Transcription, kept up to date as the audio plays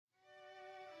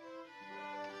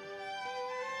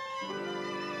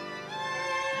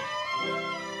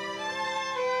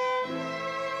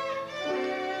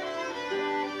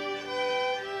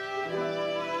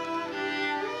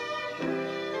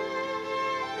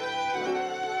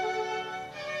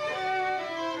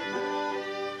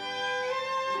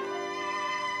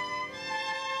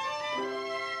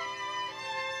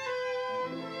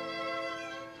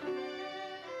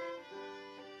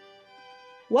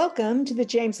Welcome to the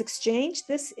James Exchange.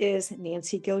 This is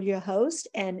Nancy Gill, your host,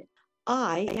 and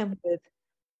I am with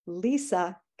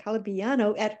Lisa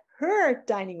Calabiano at her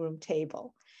dining room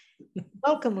table.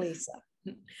 Welcome, Lisa.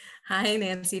 Hi,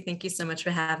 Nancy. Thank you so much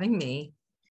for having me.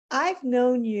 I've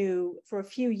known you for a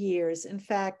few years. In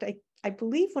fact, I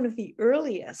believe one of the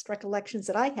earliest recollections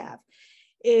that I have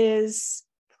is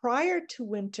prior to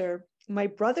winter, my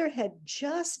brother had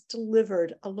just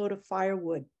delivered a load of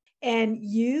firewood. And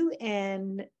you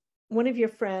and one of your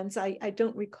friends, I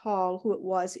don't recall who it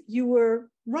was, you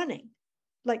were running,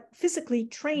 like physically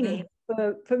training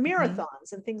for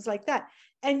marathons and things like that.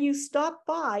 And you stopped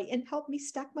by and helped me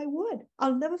stack my wood.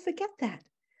 I'll never forget that.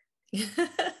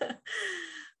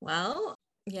 Well,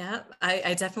 yeah,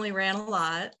 I definitely ran a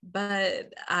lot,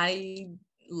 but I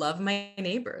love my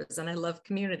neighbors and I love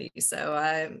community. So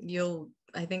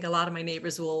I think a lot of my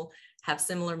neighbors will have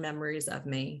similar memories of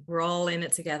me. We're all in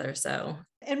it together. So,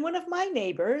 and one of my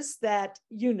neighbors that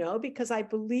you know, because I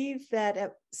believe that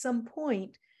at some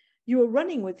point you were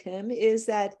running with him, is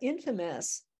that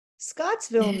infamous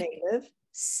Scottsville native,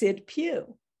 Sid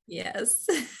Pugh. Yes.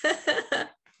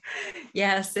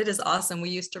 Yes, it is awesome. We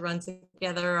used to run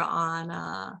together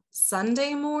on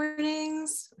Sunday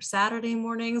mornings or Saturday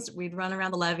mornings. We'd run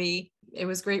around the levee. It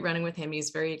was great running with him. He's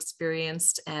very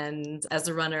experienced and as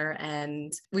a runner,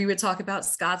 and we would talk about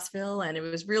Scottsville, and it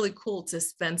was really cool to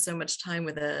spend so much time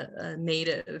with a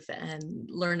native and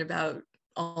learn about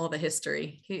all the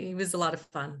history. He was a lot of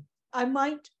fun. I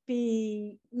might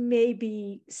be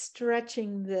maybe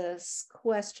stretching this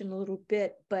question a little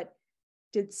bit, but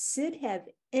did Sid have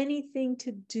anything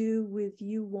to do with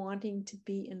you wanting to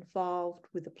be involved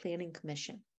with the Planning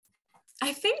Commission?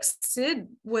 I think Sid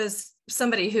was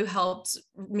somebody who helped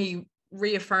me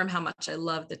reaffirm how much I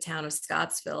love the town of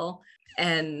Scottsville.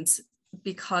 And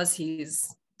because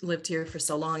he's lived here for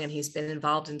so long and he's been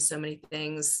involved in so many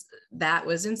things, that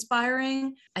was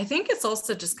inspiring. I think it's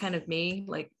also just kind of me,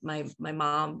 like my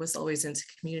mom was always into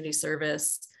community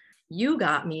service. You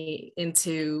got me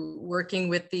into working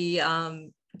with the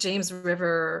James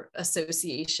River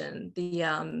Association.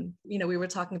 We were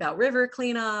talking about river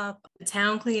cleanup,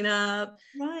 town cleanup.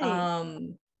 Right.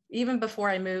 Even before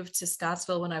I moved to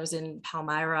Scottsville, when I was in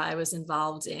Palmyra, I was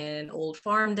involved in Old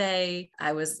Farm Day.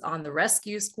 I was on the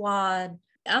rescue squad.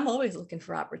 I'm always looking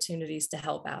for opportunities to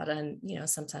help out. And,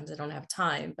 sometimes I don't have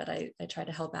time, but I try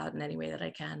to help out in any way that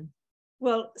I can.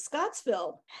 Well,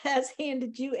 Scottsville has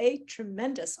handed you a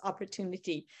tremendous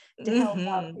opportunity to help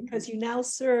out, because you now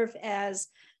serve as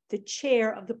the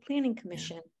chair of the Planning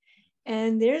Commission. Yeah.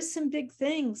 And there's some big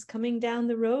things coming down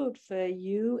the road for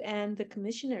you and the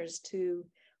commissioners to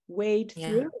wade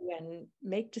through and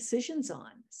make decisions on.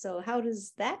 So how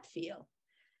does that feel?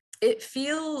 It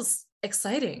feels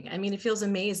exciting. I mean, it feels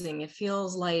amazing. It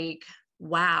feels like,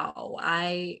 wow,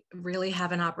 I really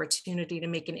have an opportunity to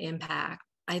make an impact.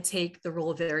 I take the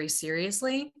role very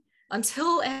seriously.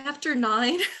 Until after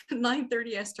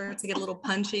 9:30, I start to get a little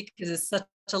punchy because it's such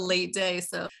a late day.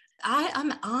 So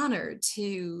I'm honored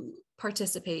to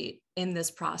participate in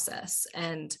this process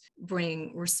and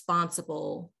bring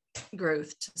responsible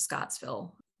growth to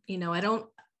Scottsville. I don't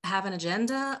have an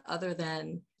agenda other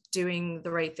than doing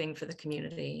the right thing for the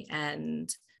community.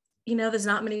 And, there's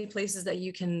not many places that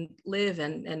you can live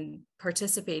and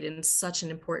participate in such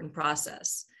an important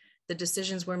process. The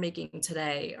decisions we're making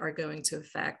today are going to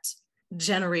affect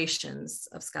generations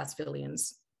of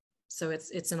Scottsvillians. So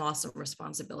it's an awesome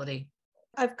responsibility.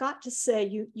 I've got to say,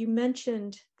 you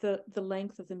mentioned the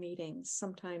length of the meetings,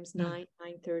 sometimes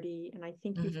 9:30, and I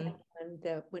think you've had one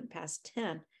that went past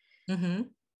 10.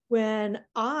 When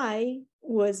I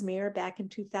was mayor back in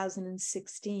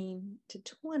 2016 to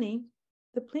 20,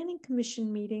 the Planning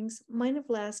Commission meetings might have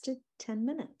lasted 10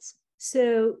 minutes.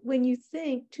 So when you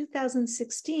think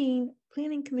 2016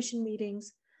 Planning Commission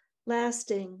meetings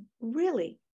lasting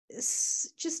really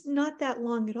just not that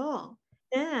long at all.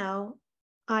 Now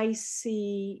I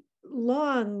see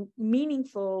long,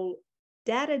 meaningful,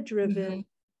 data-driven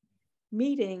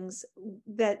meetings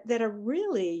that are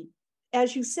really,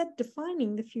 as you said,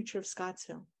 defining the future of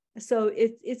Scottsville. So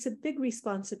it's a big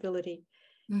responsibility.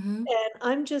 And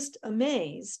I'm just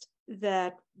amazed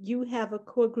that you have a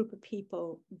core group of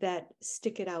people that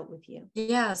stick it out with you.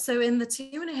 Yeah. So in the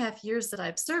 2.5 years that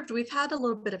I've served, we've had a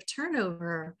little bit of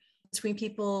turnover between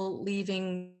people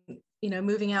leaving,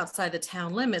 moving outside the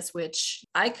town limits, which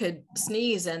I could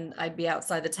sneeze and I'd be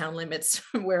outside the town limits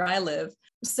where I live.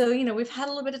 So, we've had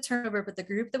a little bit of turnover, but the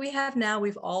group that we have now,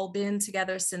 we've all been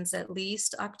together since at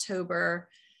least October.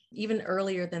 even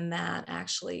earlier than that,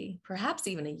 actually, perhaps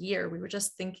even a year. We were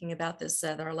just thinking about this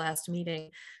at our last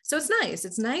meeting. So it's nice.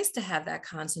 It's nice to have that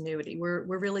continuity. We're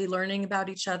really learning about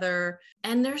each other.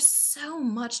 And there's so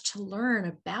much to learn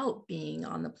about being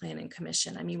on the Planning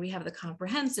Commission. I mean, we have the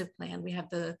comprehensive plan, we have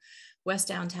the West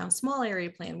Downtown Small Area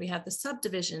Plan, we have the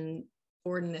subdivision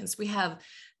ordinance, we have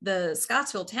the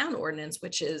Scottsville Town Ordinance,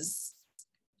 which is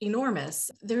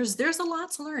enormous. There's a lot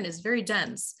to learn. It's very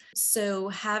dense. So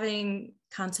having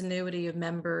continuity of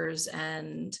members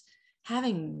and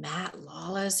having Matt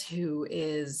Lawless, who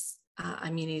is,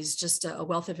 he's just a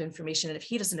wealth of information. And if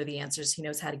he doesn't know the answers, he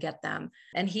knows how to get them.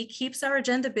 And he keeps our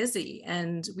agenda busy.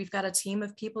 And we've got a team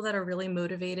of people that are really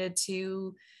motivated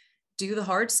to do the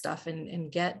hard stuff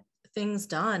and get things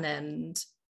done. And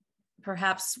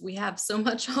perhaps we have so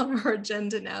much on our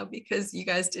agenda now because you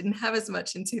guys didn't have as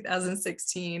much in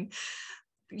 2016.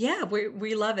 Yeah,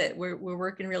 we love it. We're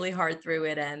working really hard through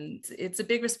it, and it's a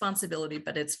big responsibility,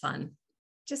 but it's fun.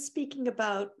 Just speaking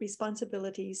about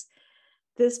responsibilities,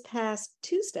 this past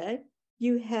Tuesday,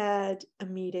 you had a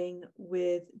meeting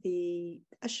with the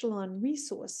Echelon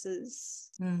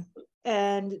Resources,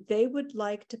 and they would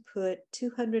like to put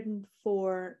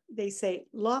 204, they say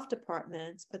loft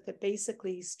apartments, but they're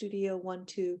basically studio 1,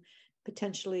 2,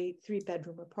 potentially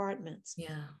 3-bedroom apartments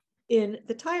in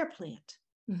the tire plant.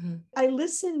 Mm-hmm. I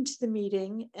listened to the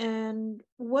meeting, and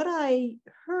what I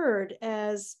heard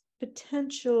as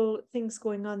potential things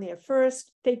going on there,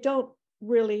 first, they don't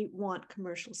really want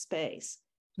commercial space.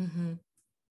 Mm-hmm.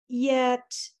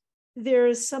 Yet there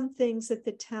are some things that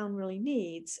the town really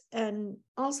needs. And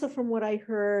also from what I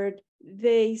heard,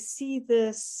 they see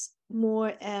this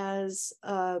more as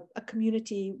a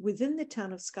community within the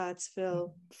town of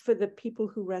Scottsville for the people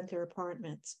who rent their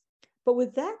apartments. But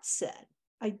with that said,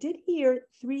 I did hear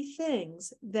 3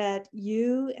 things that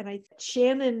you and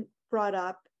Shannon brought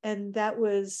up, and that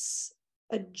was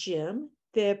a gym.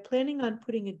 They're planning on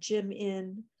putting a gym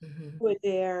in for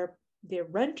their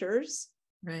renters.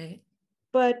 Right.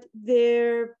 But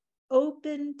they're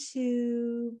open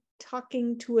to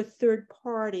talking to a third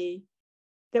party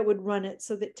that would run it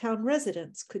so that town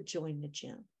residents could join the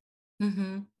gym.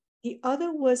 Mm-hmm. The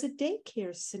other was a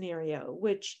daycare scenario,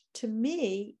 which to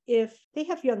me, if they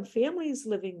have young families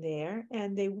living there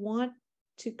and they want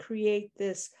to create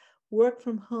this work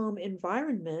from home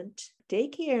environment,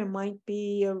 daycare might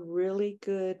be a really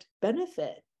good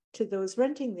benefit to those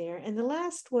renting there. And the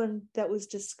last one that was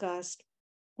discussed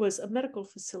was a medical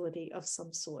facility of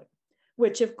some sort,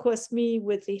 which of course me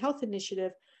with the health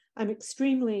initiative, I'm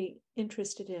extremely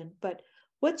interested in. But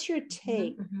what's your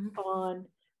take on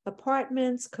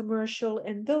apartments, commercial,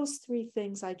 and those 3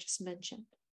 things I just mentioned?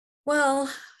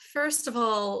 Well, first of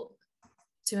all,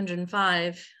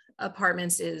 205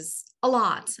 apartments is a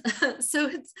lot.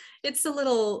 So it's a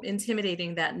little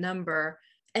intimidating, that number.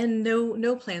 And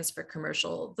no plans for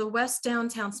commercial. The West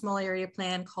Downtown Small Area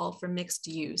Plan called for mixed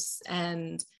use,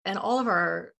 and all of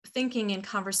our thinking and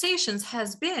conversations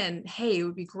has been, hey, it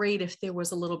would be great if there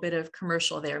was a little bit of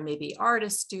commercial there, maybe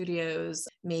artist studios,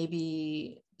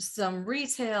 maybe some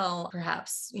retail,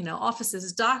 perhaps,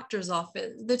 offices, doctor's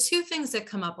office. The 2 things that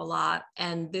come up a lot,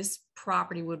 and this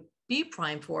property would be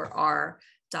prime for, are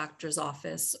doctor's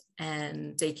office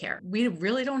and daycare. We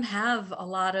really don't have a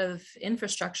lot of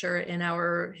infrastructure in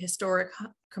our historic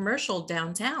commercial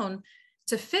downtown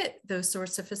to fit those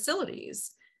sorts of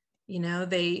facilities.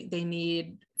 They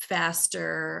need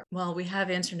faster, well, we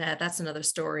have internet, that's another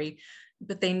story,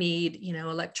 but they need,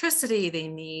 electricity, they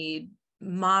need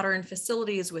modern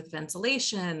facilities with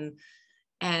ventilation,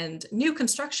 and new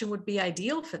construction would be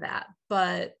ideal for that.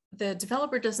 But the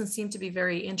developer doesn't seem to be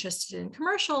very interested in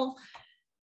commercial.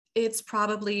 It's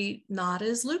probably not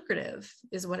as lucrative,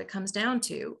 is what it comes down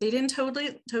to. They didn't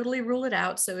totally rule it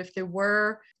out. So if there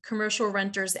were commercial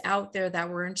renters out there that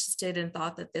were interested and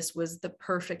thought that this was the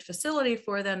perfect facility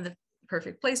for them, the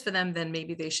perfect place for them, then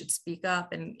maybe they should speak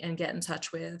up and get in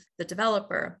touch with the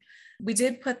developer. We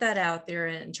did put that out there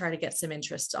and try to get some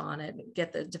interest on it,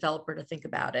 get the developer to think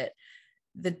about it.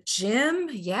 The gym,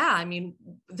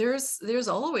 there's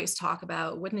always talk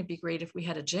about, wouldn't it be great if we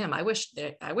had a gym? I wish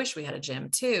we had a gym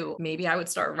too. Maybe I would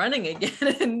start running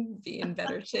again and be in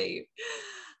better shape.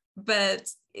 But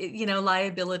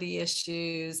liability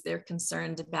issues, they're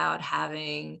concerned about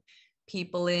having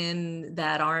people in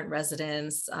that aren't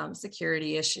residents,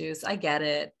 security issues. I get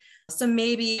it. So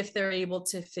maybe if they're able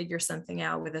to figure something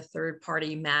out with a third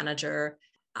party manager,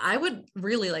 I would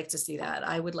really like to see that.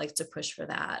 I would like to push for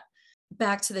that.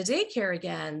 Back to the daycare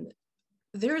again,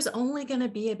 there's only going to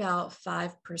be about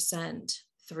 5%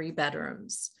 3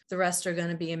 bedrooms. The rest are going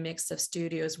to be a mix of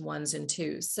studios, 1s and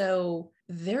 2s. So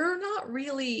they're not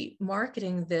really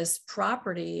marketing this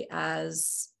property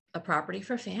as a property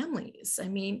for families. I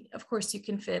mean, of course, you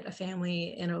can fit a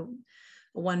family in a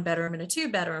 1 bedroom and a 2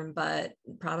 bedroom, but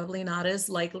probably not as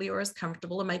likely or as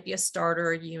comfortable. It might be a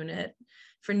starter unit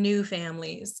for new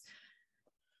families.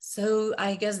 So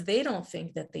I guess they don't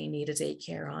think that they need a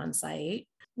daycare on site.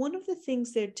 One of the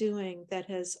things they're doing that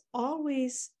has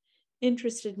always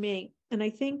interested me, and I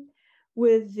think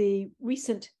with the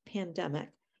recent pandemic,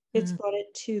 it's brought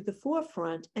it to the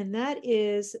forefront, and that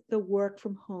is the work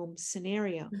from home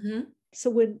scenario. So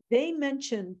when they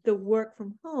mentioned the work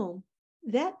from home,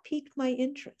 that piqued my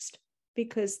interest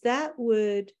because that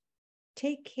would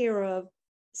take care of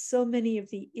so many of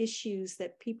the issues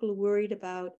that people are worried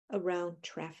about around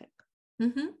traffic.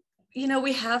 You know,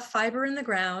 we have fiber in the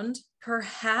ground.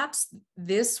 Perhaps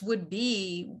this would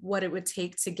be what it would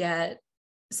take to get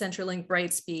CenturyLink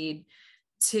Brightspeed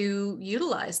to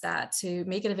utilize that, to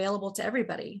make it available to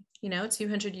everybody. You know,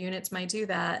 200 units might do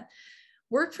that.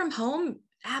 Work from home,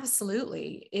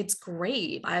 absolutely. It's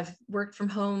great. I've worked from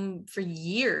home for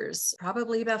years,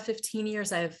 probably about 15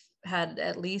 years. I've had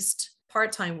at least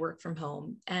part-time work from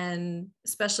home, and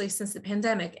especially since the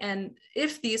pandemic. And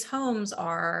if these homes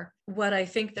are what I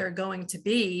think they're going to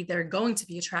be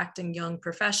attracting young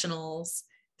professionals.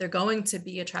 They're going to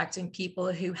be attracting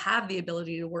people who have the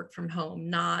ability to work from home,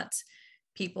 not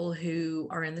people who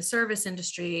are in the service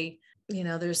industry. You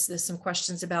know, there's some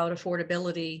questions about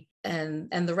affordability and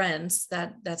the rents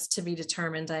that's to be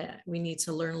determined. We need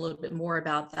to learn a little bit more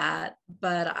about that,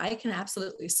 but I can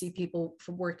absolutely see people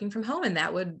working from home, and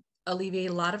that would alleviate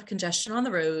a lot of congestion on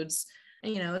the roads.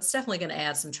 And, you know, it's definitely going to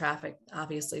add some traffic.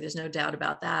 Obviously, there's no doubt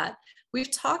about that. We've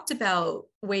talked about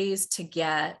ways to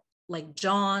get like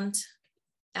Jaunt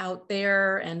out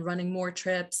there and running more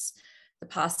trips.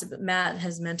 Matt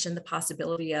has mentioned the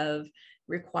possibility of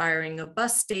requiring a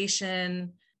bus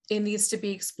station. It needs to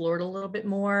be explored a little bit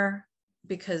more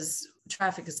because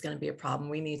traffic is going to be a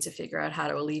problem. We need to figure out how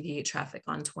to alleviate traffic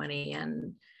on 20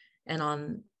 and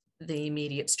on the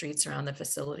immediate streets around the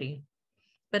facility.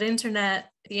 But the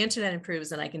internet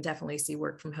improves, and I can definitely see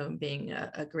work from home being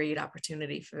a great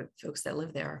opportunity for folks that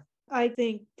live there. I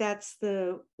think that's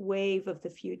the wave of the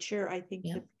future. I think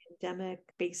the pandemic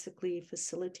basically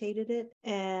facilitated it.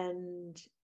 And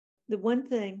the one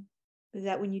thing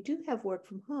that when you do have work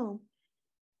from home,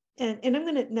 and I'm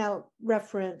going to now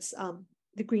reference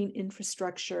the green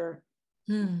infrastructure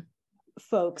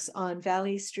folks on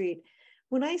Valley Street.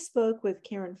 When I spoke with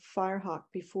Karen Firehawk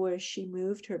before she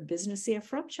moved her business there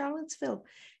from Charlottesville,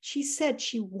 she said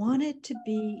she wanted to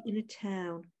be in a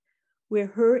town where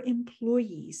her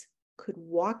employees could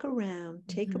walk around,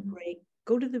 take a break,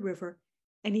 go to the river,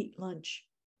 and eat lunch.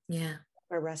 Yeah.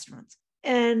 Our restaurants.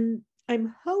 And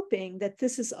I'm hoping that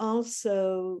this is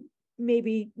also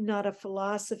maybe not a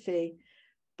philosophy,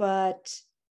 but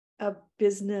a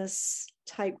business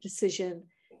type decision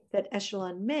that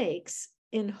Echelon makes,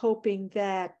 in hoping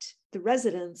that the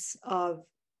residents of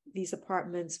these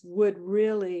apartments would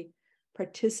really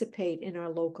participate in our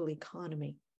local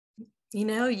economy. You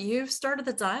know, you've started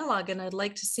the dialogue, and I'd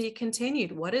like to see it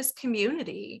continued. What is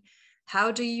community?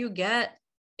 How do you get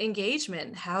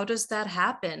engagement? How does that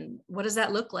happen? What does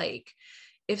that look like?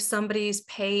 If somebody's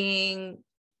paying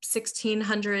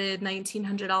 $1,600,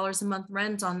 $1,900 a month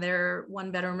rent on their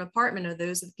 1-bedroom apartment, are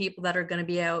those the people that are going to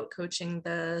be out coaching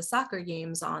the soccer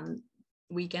games on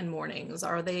weekend mornings?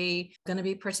 Are they going to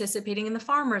be participating in the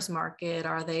farmers market?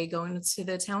 Are they going to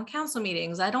the town council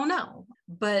meetings? I don't know,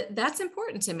 but that's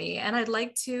important to me. And I'd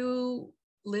like to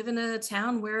live in a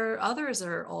town where others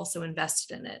are also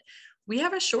invested in it. We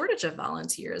have a shortage of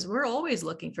volunteers. We're always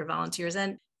looking for volunteers.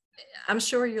 And I'm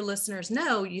sure your listeners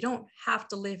know you don't have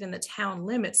to live in the town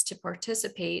limits to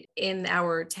participate in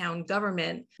our town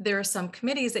government. There are some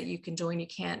committees that you can join. You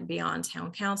can't be on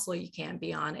town council, you can't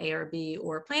be on ARB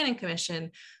or planning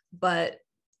commission, but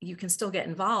you can still get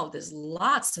involved. There's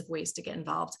lots of ways to get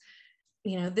involved.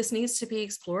 You know, this needs to be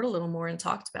explored a little more and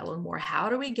talked about a little more. How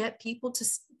do we get people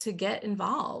to get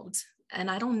involved? And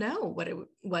I don't know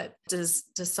what does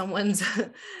someone's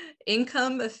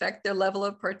income affect their level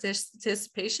of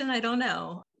participation? I don't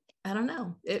know.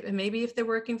 Maybe if they're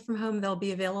working from home, they'll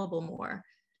be available more.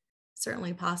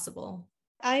 Certainly possible.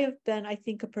 I have been, I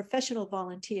think, a professional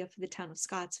volunteer for the town of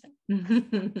Scottsville.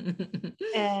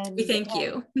 And we thank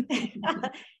you.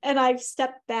 And I've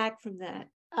stepped back from that.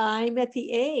 I'm at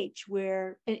the age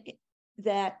where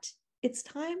that it's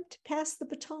time to pass the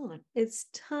baton. It's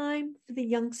time for the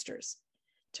youngsters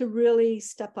to really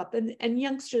step up. And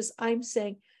youngsters, I'm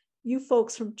saying you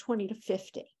folks from 20 to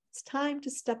 50. It's time to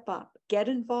step up, get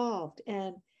involved.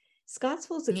 And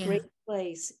Scottsville's a great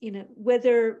place,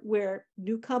 whether we're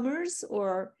newcomers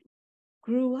or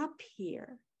grew up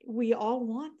here, we all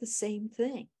want the same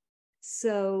thing.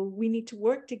 So we need to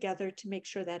work together to make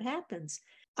sure that happens.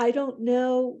 I don't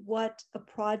know what a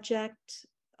project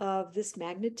of this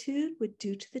magnitude would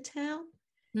do to the town.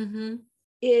 Mm-hmm.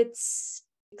 It's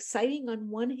exciting on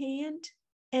one hand,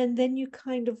 and then you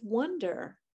kind of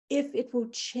wonder if it will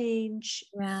change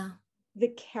the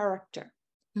character.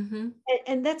 Mm-hmm.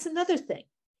 And that's another thing.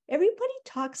 Everybody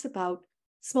talks about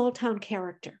small town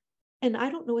character, and I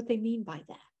don't know what they mean by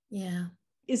that. Yeah.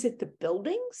 Is it the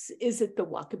buildings? Is it the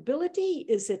walkability?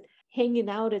 Is it hanging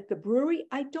out at the brewery?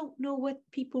 I don't know what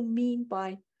people mean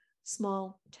by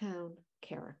small town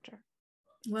character.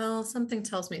 Well, something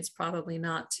tells me it's probably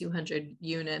not 200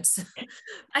 units.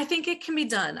 I think it can be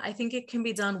done. I think it can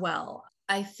be done well.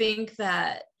 I think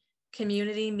that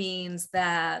community means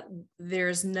that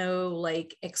there's no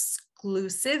like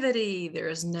exclusivity.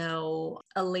 There's no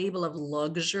a label of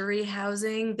luxury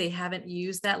housing. They haven't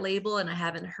used that label, and I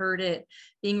haven't heard it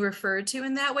being referred to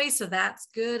in that way. So that's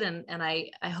good. And I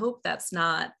hope that's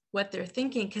not what they're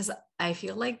thinking, because I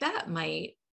feel like that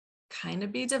might kind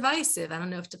of be divisive. I don't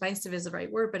know if divisive is the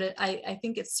right word, but I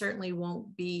think it certainly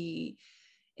won't be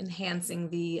enhancing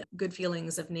the good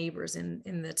feelings of neighbors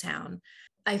in the town.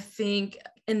 I think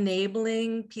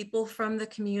enabling people from the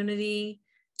community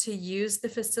to use the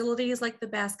facilities like the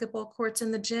basketball courts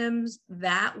and the gyms,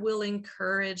 that will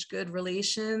encourage good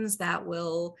relations, that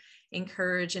will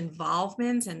encourage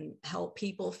involvement and help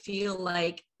people feel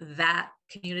like that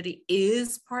community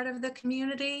is part of the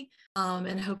community,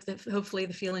 and hopefully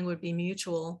the feeling would be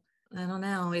mutual. I don't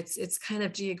know, it's kind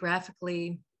of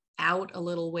geographically out a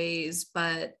little ways,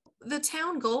 but the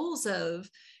town goals of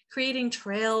creating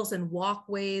trails and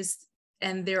walkways,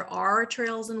 and there are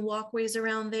trails and walkways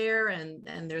around there,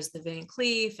 and there's the Van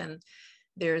Cleef, and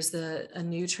there's a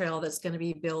new trail that's going to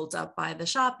be built up by the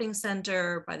shopping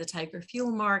center, by the Tiger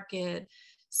Fuel Market.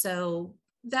 So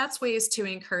that's ways to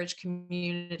encourage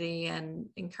community and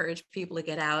encourage people to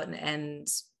get out and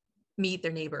meet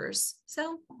their neighbors.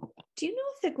 So do you know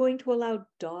if they're going to allow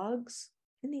dogs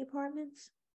in the apartments?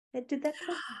 Did that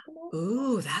come up?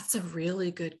 Ooh, that's a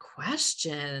really good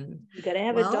question. You got to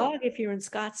have a dog if you're in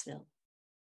Scottsville.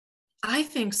 I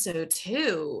think so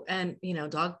too. And,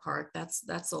 dog park,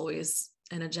 that's always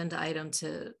an agenda item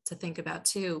to think about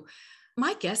too.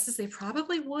 My guess is they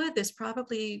probably would. There's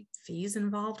probably fees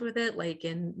involved with it, like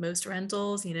in most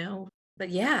rentals, but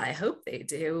yeah, I hope they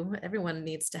do. Everyone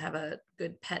needs to have a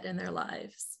good pet in their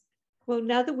lives. Well,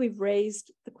 now that we've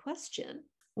raised the question.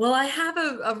 Well, I have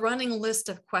a running list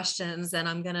of questions, and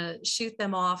I'm going to shoot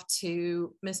them off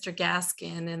to Mr.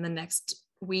 Gaskin in the next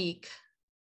week.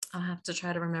 I'll have to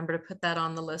try to remember to put that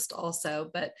on the list also.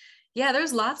 But yeah,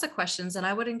 there's lots of questions, and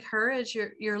I would encourage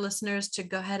your listeners to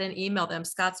go ahead and email them,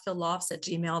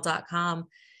 scottsvillelofts@gmail.com,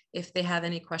 if they have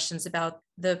any questions about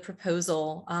the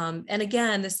proposal. And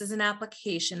again, this is an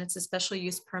application. It's a special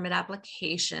use permit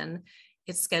application.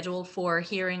 It's scheduled for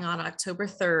hearing on October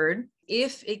 3rd.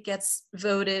 If it gets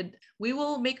voted, we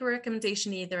will make a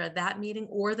recommendation either at that meeting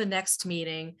or the next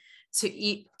meeting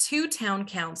to town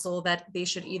council that they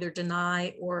should either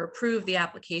deny or approve the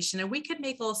application. And we could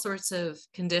make all sorts of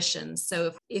conditions.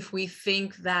 So if we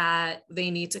think that they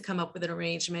need to come up with an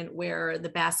arrangement where the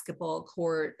basketball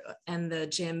court and the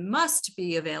gym must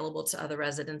be available to other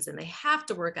residents and they have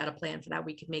to work out a plan for that,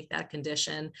 we could make that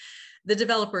condition. The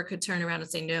developer could turn around and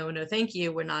say, no, thank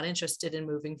you, we're not interested in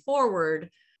moving forward.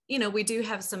 We do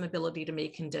have some ability to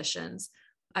make conditions.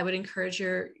 I would encourage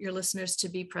your listeners to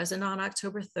be present on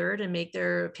October 3rd and make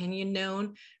their opinion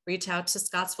known. Reach out to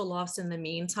Scottsville Lofts in the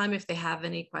meantime if they have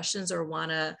any questions or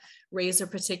want to raise a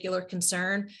particular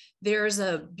concern. There's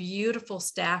a beautiful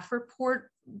staff report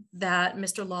that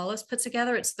Mr. Lawless put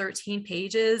together. It's 13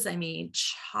 pages. I mean,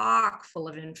 chock full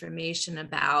of information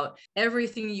about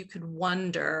everything you could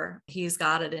wonder. He's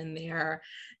got it in there.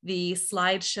 The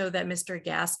slideshow that Mr.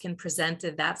 Gaskin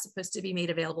presented, that's supposed to be made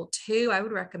available too. I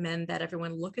would recommend that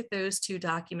everyone look at those two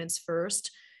documents first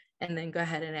and then go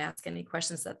ahead and ask any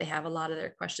questions that they have. A lot of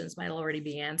their questions might already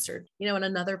be answered. And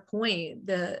another point,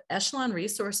 the Echelon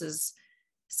Resources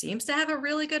seems to have a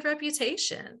really good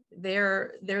reputation.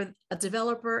 They're a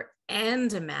developer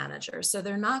and a manager. So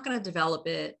they're not going to develop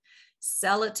it,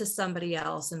 sell it to somebody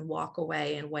else and walk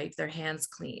away and wipe their hands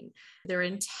clean. They're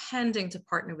intending to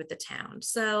partner with the town.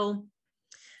 So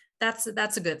that's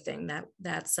a good thing.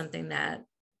 That's something that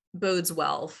bodes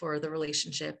well for the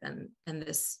relationship and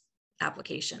this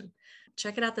application.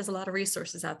 Check it out. There's a lot of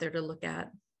resources out there to look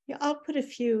at. Yeah, I'll put a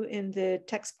few in the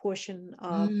text portion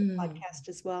of the podcast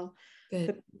as well.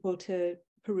 for people to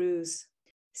peruse.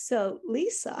 So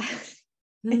Lisa,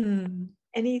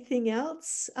 anything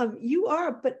else? You are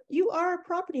a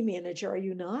property manager, are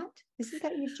you not? Isn't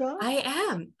that your job?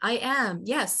 I am.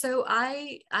 Yes. So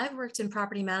I've worked in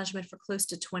property management for close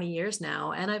to 20 years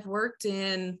now, and I've worked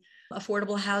in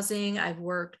affordable housing. I've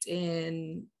worked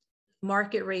in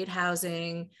market rate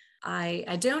housing.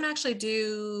 I don't actually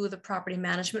do the property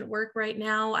management work right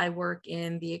now. I work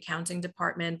in the accounting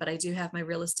department, but I do have my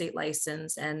real estate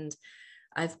license, and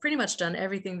I've pretty much done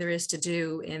everything there is to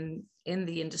do in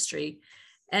the industry.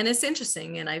 And it's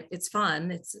interesting, and it's fun.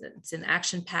 It's an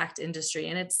action-packed industry,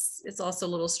 and it's also a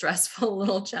little stressful, a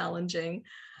little challenging.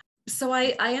 So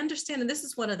I understand, and this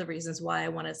is one of the reasons why I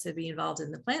wanted to be involved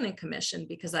in the Planning Commission,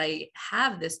 because I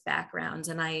have this background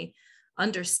and I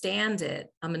understand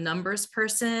it. I'm a numbers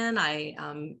person.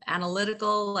 I'm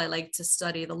analytical. I like to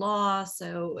study the law.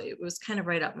 So it was kind of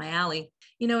right up my alley.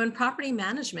 In property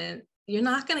management, you're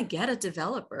not going to get a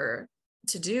developer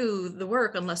to do the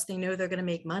work unless they know they're going to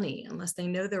make money, unless they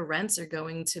know their rents are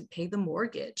going to pay the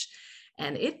mortgage.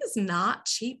 And it is not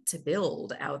cheap to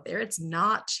build out there. It's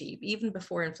not cheap, even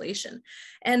before inflation.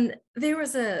 And there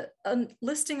was a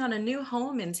listing on a new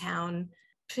home in town,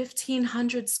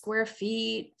 1,500 square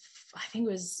feet. I think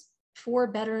it was 4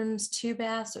 bedrooms, 2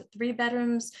 baths, or 3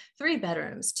 bedrooms,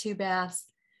 2 baths,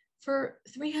 for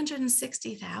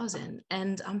 $360,000.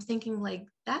 And I'm thinking, like,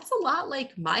 that's a lot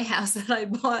like my house that I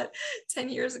bought 10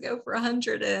 years ago for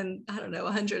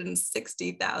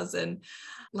 $160,000.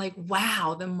 Like,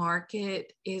 wow, the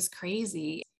market is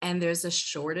crazy. And there's a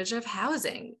shortage of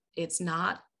housing. It's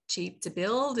not cheap to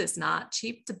build. It's not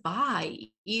cheap to buy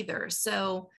either.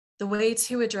 So the way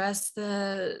to address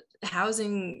the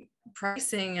housing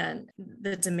pricing and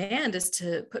the demand is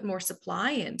to put more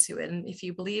supply into it. And if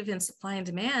you believe in supply and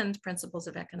demand principles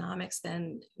of economics,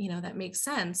 then that makes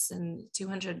sense, and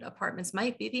 200 apartments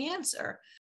might be the answer.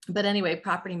 But anyway,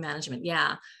 property management,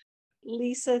 yeah.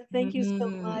 Lisa, thank you so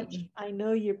much. I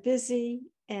know you're busy,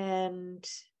 and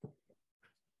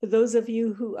for those of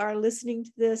you who are listening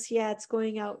to this, it's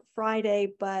going out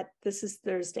Friday, but this is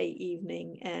Thursday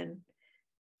evening, and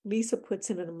Lisa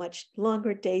puts in a much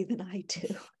longer day than I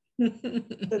do.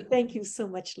 So thank you so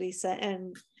much, Lisa.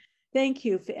 And thank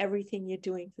you for everything you're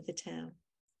doing for the town.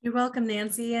 You're welcome,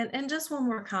 Nancy. And just one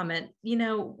more comment.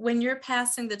 When you're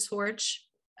passing the torch,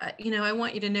 I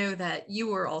want you to know that you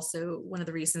were also one of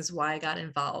the reasons why I got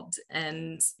involved.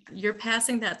 And you're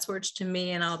passing that torch to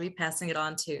me, and I'll be passing it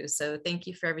on too. So thank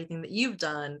you for everything that you've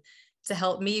done to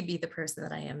help me be the person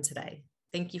that I am today.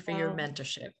 Thank you for your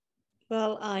mentorship.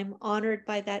 Well, I'm honored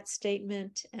by that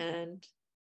statement, and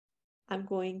I'm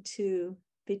going to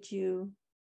bid you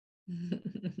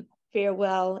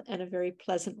farewell and a very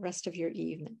pleasant rest of your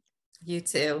evening. You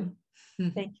too.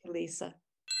 Thank you, Lisa.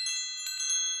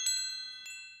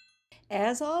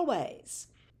 As always,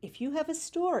 if you have a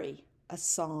story, a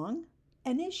song,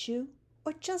 an issue,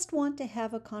 or just want to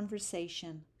have a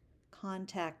conversation,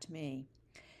 contact me.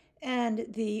 And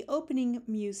the opening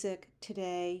music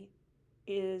today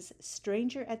is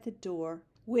Stranger at the Door,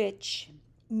 which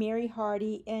Mary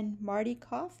Hardy and Marty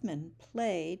Kaufman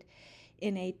played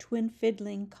in a twin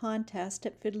fiddling contest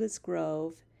at Fiddler's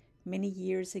Grove many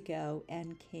years ago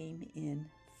and came in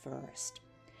first.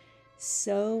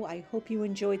 So I hope you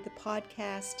enjoyed the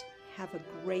podcast. Have a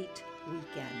great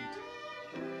weekend.